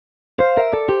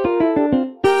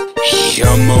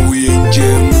Jama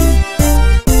uyenjemu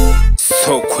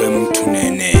sokwe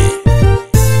mtunene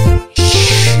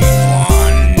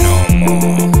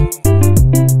Shinwanomo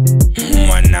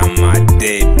Mwana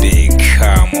Madebe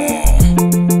kamo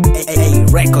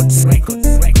Records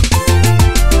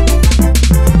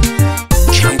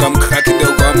Changa mkaka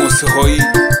kidogo wa musuhoi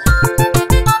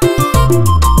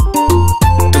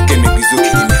Tuke migizuki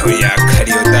imiho ya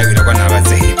kariyodagura kwa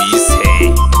nabaze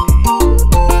hebise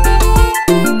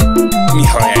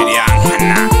Miho ya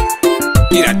liangana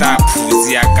Irata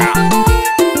puziaka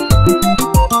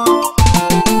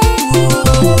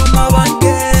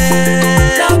Mabhange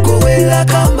Nakuwela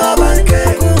kama Mabhange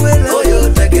Oyo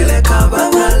tegele kama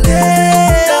Mabhange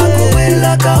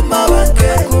Nakuwela kama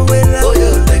Mabhange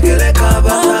Oyo tegele kama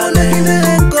Mabhange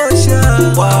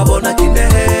Wabona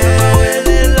kinehe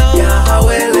Ya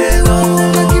hawelelo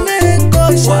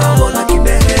Wabona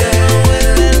kinehe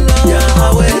Ya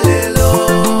hawelelo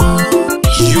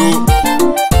Yu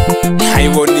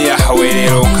Haiboni ya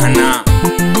hawelelo kana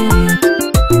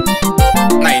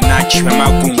Na inachiwe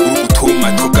magunguru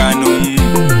kutuma tuganu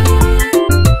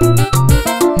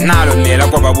Nalo nela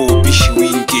kwa babu ubishi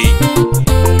wingi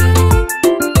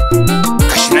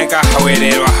Kashinaga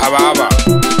hawelelo hababa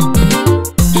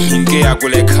Hinge ya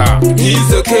guleka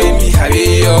Hizo kemi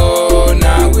hariyo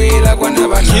Na wila kwa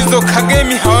nabana Hizo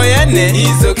kagemi hawayane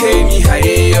Hizo kemi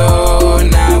hariyo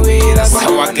Na wila kwa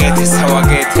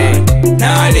Sawagete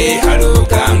Nali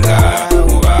halukanga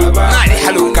ubaba Nali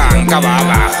halukanga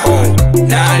babaho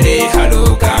Nali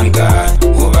halukanga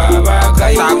ubaba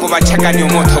kayo Tako bachaka ni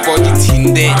umotogo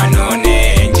gitinde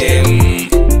Anone njemu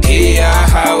Kia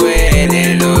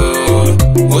hawelelo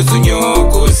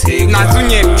Ozunyoko siga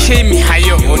Nazunye pemi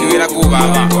hayo Oniwela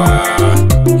kubaba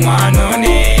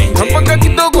Mwanone njemu Kampaka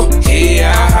kidogo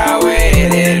Kia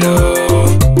hawelelo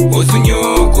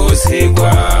Ozunyoko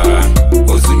sigwa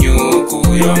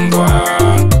Ozunyoko yombwa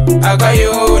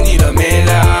Akayoni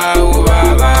lomela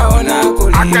ubaba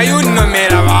onakuli Akayoni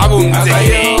lomela babu mzee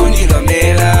Akayoni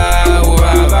lomela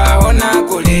ubaba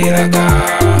onakuliraka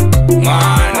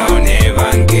Mwanone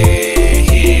bange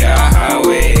hiya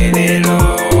hawelelo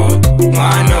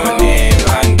Mwanone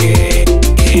bange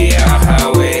hiya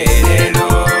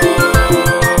hawelelo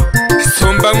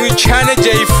Somba mwichane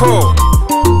J4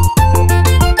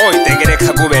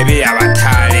 Oitegereka gubebe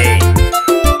abatale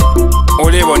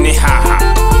Olebone haha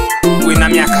Wina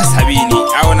miaka 70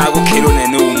 Aho nagukirune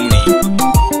n'umri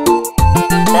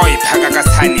Oipaka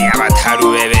kasani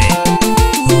abatalu bebe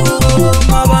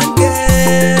Mabhange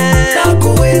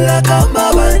Nakuwela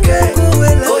kama Mabhange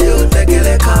Oyo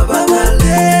tegele kama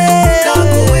Mabhange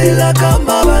Nakuwela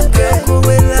kama Mabhange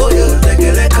Oyo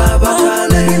tegele kama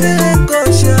Mabhange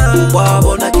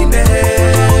Wabona kinehe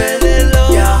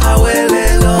Ya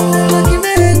hawelelo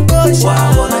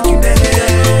Wabona kinehe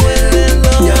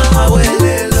Ya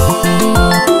hawelelo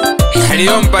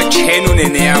Haliyomba chenu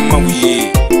nene ya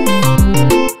mawiye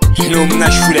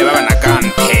Numnashure baba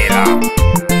nakampera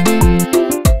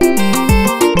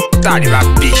Tali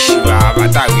babishi baba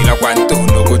tawila kwa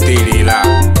ntono kutelila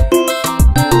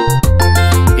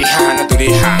Ihana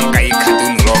tuli hanga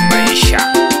ikadunuro maisha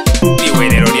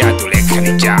Iwelelo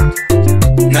liatulekanija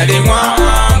Nalimwa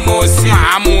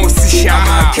Amosi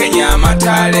shama Kenya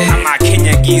matale Ama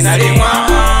Kenya gize Nalimwa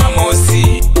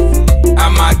mosi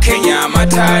Ama Kenya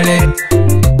matale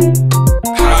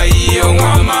Hayo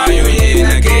mwamayo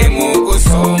yenage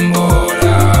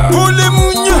mugusombola Ole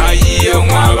munya Hayo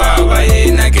mwababa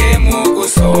yenage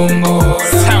mugusombola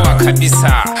Sawa kabisa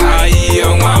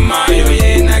Hayo mwamayo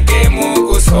yenage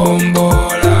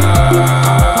mugusombola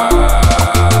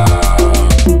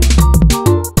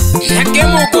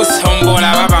Nagemu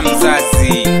kusombola baba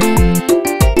mzazi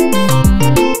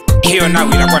Hiyo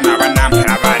nawila kwa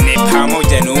nabanampera bane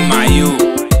pamoja numayu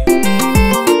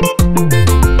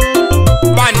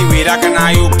Bani wiraka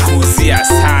nayo puzia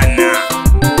sana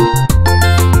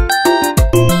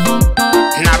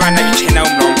Nabana bichena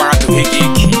umlomba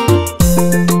duhegeki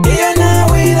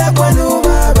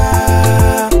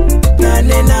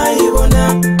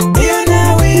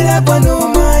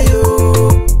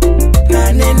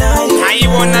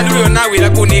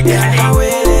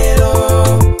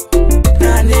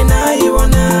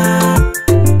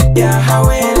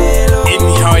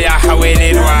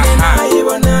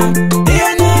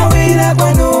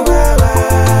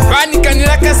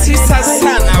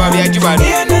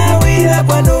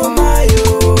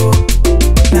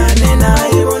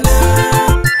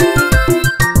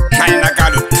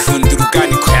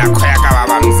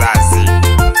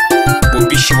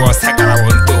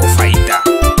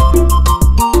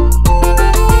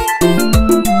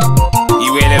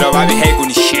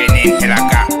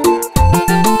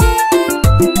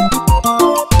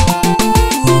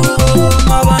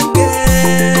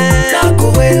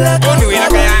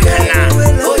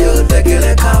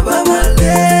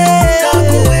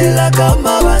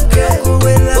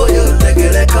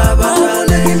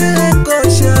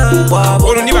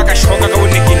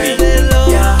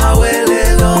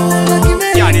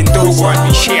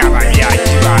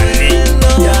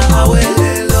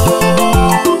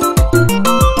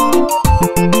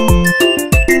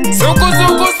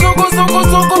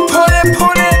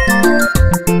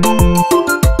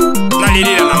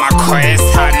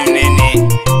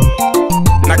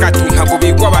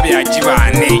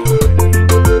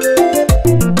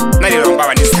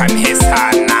nisamehe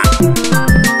sana.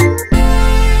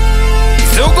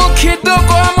 Zugu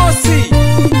kidogo Amosi,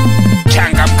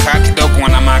 changamka kidogo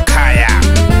mwana makaya.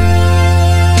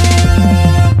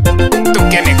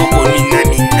 Tukeme kuku nina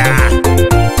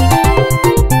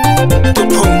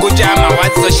tupunguja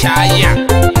mawazo shaya.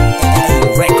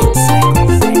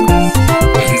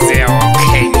 Mzee wa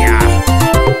Kenya.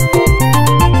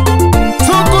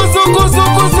 Zugu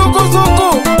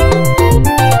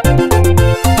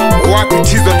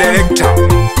Wapitizo director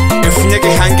Efunyeke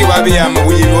hangi babi ya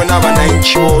mawilo na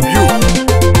wananchi wobyu.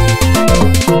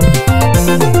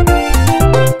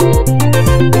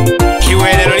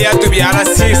 Welelo lyatu byala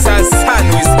sisa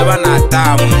sanu isaba na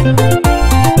damu.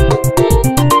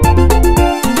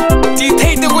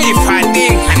 Titeite kuyifadi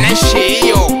nkana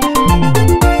sheyo.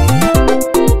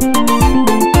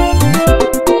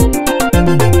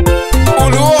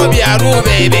 Uluwo byalu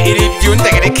bebe ili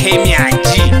byundagere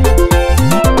kemyanji.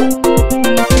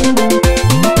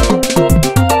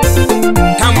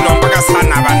 Tamulombaga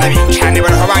sana abana bicyane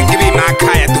bariho bangi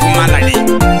bimakaya duhumalali.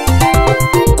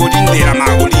 Kudindira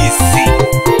magulisi.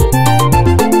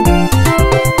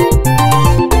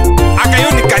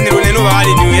 Akayoni kaniro neno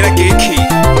bali niwera keki.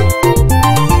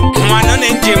 Mwana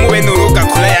nenje mube nuruga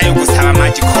kula yayo gusaba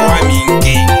maji korwa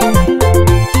mingi.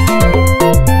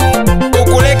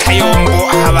 Ukule kayombo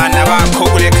abana bako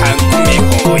kule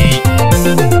kangumihoyi.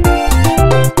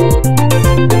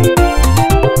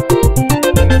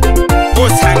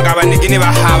 Bosanga banigine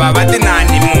bahaba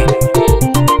badinanimu.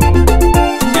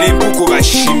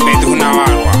 Bashimbe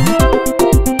dunawarwa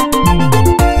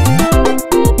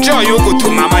jo yuko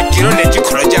tumama kiro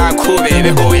negikoro ja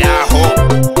kubebeho yaho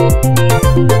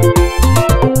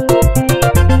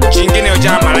jingine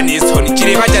ojamara nisoni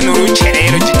kiri baja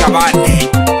nurucerero kitabane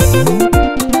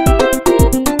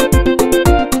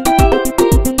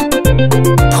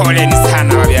pole ni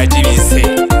sana babyajibise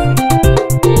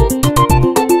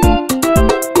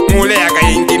mule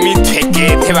yakayingi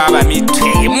mitwegete baba mitwe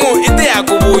mu ide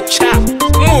yakubucha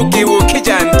mugibuke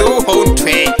jandu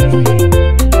hontwe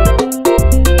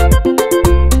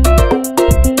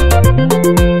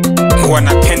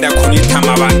wanapenda kunita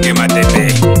Mabhange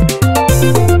Madebe.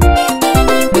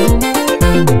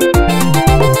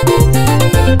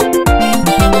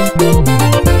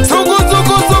 Zugu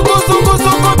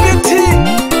biti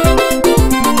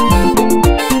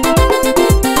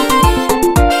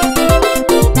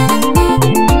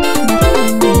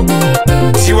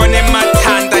siwone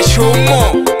matanda shumo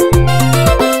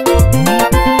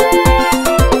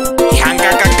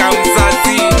yangagaga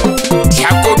mzazi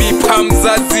yakobipa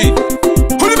mzazi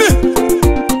hulime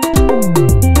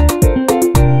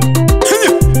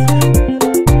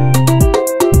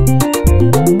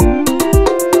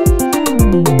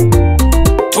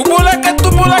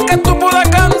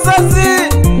tubulaka mzazi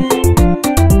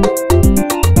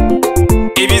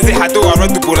ibize hado warwa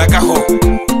tubulakaho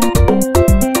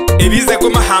ibize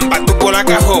kumahamba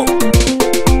tubulakaho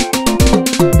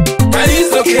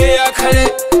harizoke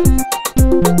yakare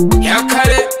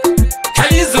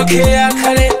harizoke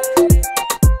yakare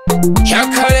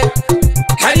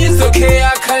harizoke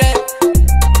yakare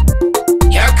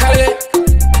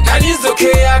harizoke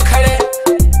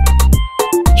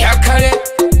yakare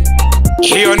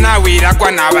hiyo nawe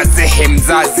irakwa nabazehe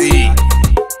mzazi.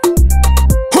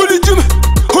 Huli juma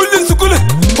huli sukula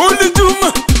huli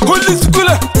juma huli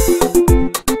sukula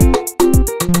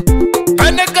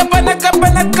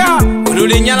panaka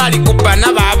ulule nyala likupana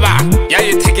baba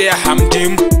yayetegea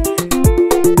hamdimu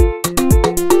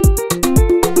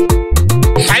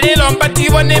halilo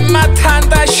mbatibone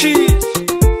matandashi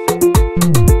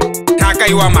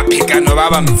takaiwa mapigano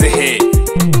baba mzehe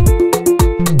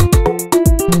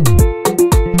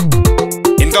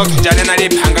indoto jane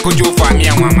nalipanga kujufa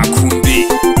Myamwa makumbi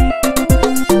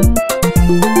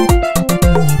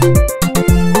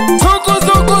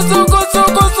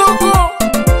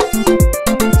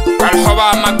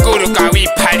Alhoba maguru kawi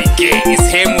parike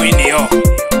isehemu iniyo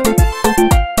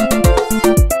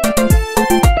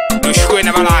Nushwe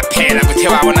na balapela kute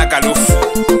babona galufu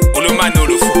ulumana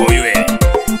ulufu hoywe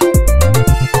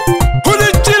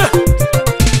Hulijira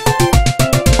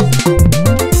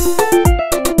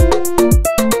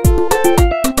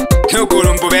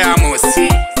Nukuru mbube Amosi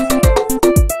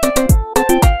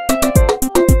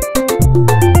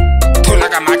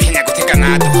Tulaga makenya kutika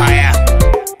na duhaya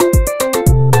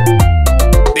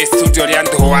Studio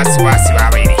liandu wasi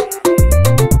wawiri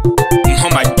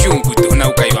Nhoma jungu duna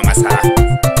ukaiwa masara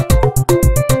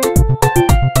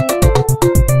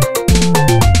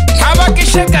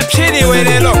Habakishaka chini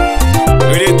Welelo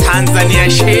Uli Tanzania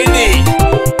chini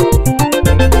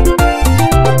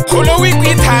Holo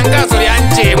wiki tangazo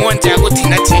lianje mwonte ya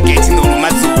kutina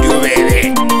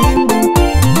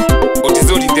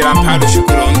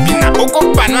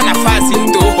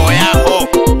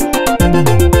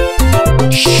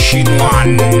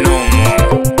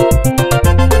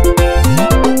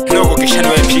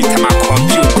bita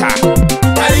amakompyuta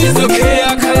arizoke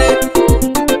yakare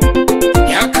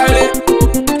yakare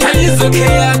arizoke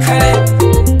yakare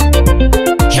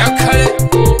yakare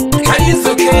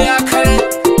arizoke yakare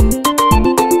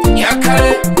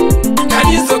yakare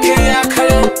arizoke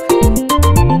yakare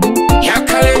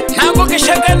yakare ntabwo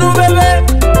gishaka n'ubebe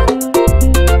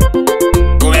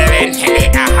ubebe ntele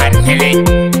aha ntele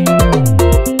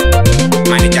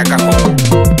manijagaho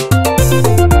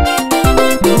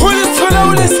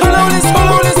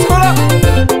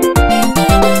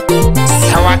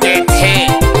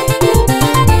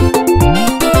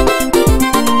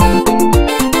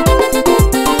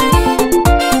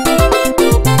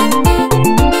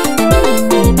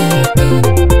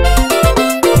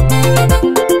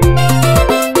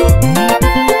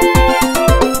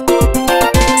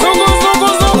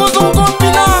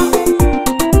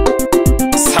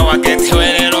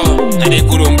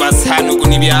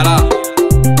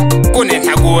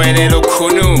Welelo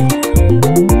kunu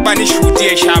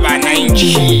banishutie shabana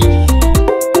inchi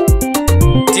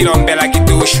tirombela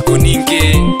kidushi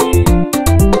kuninge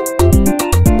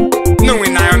nungwe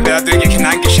nayo mbela duge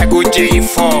kinangisha ku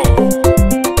J4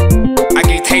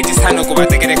 agitaiti sano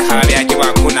kubategere kale ajiba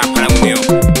kuna para mumyo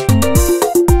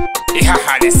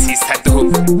ihahale sisa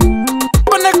du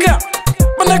banaga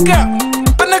banaga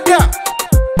banaga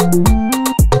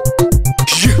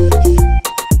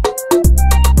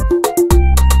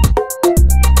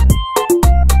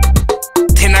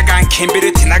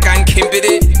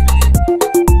Kembere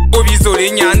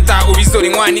ubizore nyanda ubizore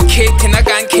mwani kete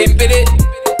nagankembere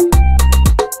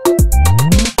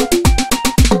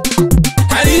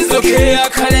arizoke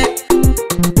yakare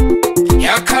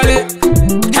yakare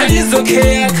arizoke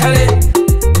yakare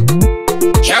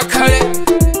yakare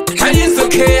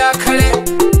arizoke yakare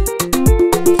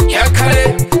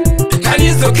yakare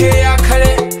arizoke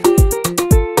yakare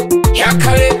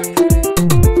yakare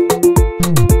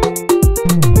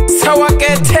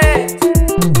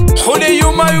Hole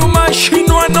yuma yuma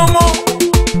shinwa nomo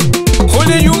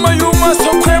Hole yuma yuma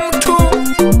sokwe mtu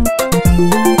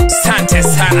Sante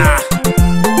sana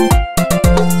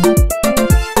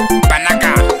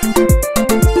Banaka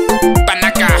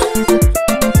Banaka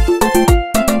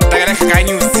Dagara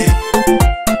kakanyuzi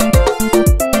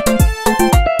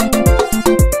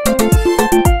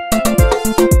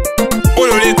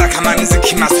Ololeta kamanizi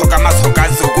kimasoka masoka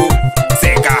zugu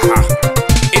Zegaha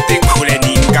Ite kule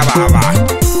ni ngababa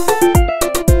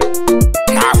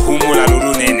Nahumula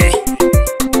lulu nene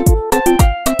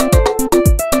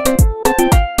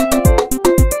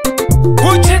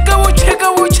Wucheka wucheka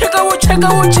wucheka wucheka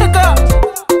wucheka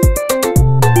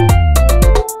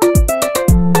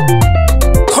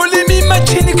Hole mi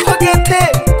machini kagete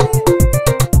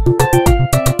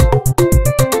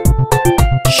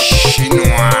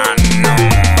Shinwano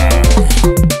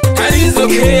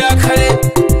Arizoke yakare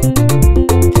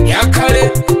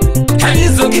yakare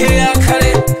arizoke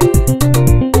yakare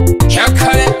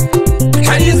yakare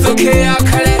arizoke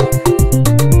yakare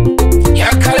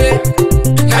yakare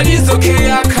arizoke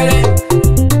yakare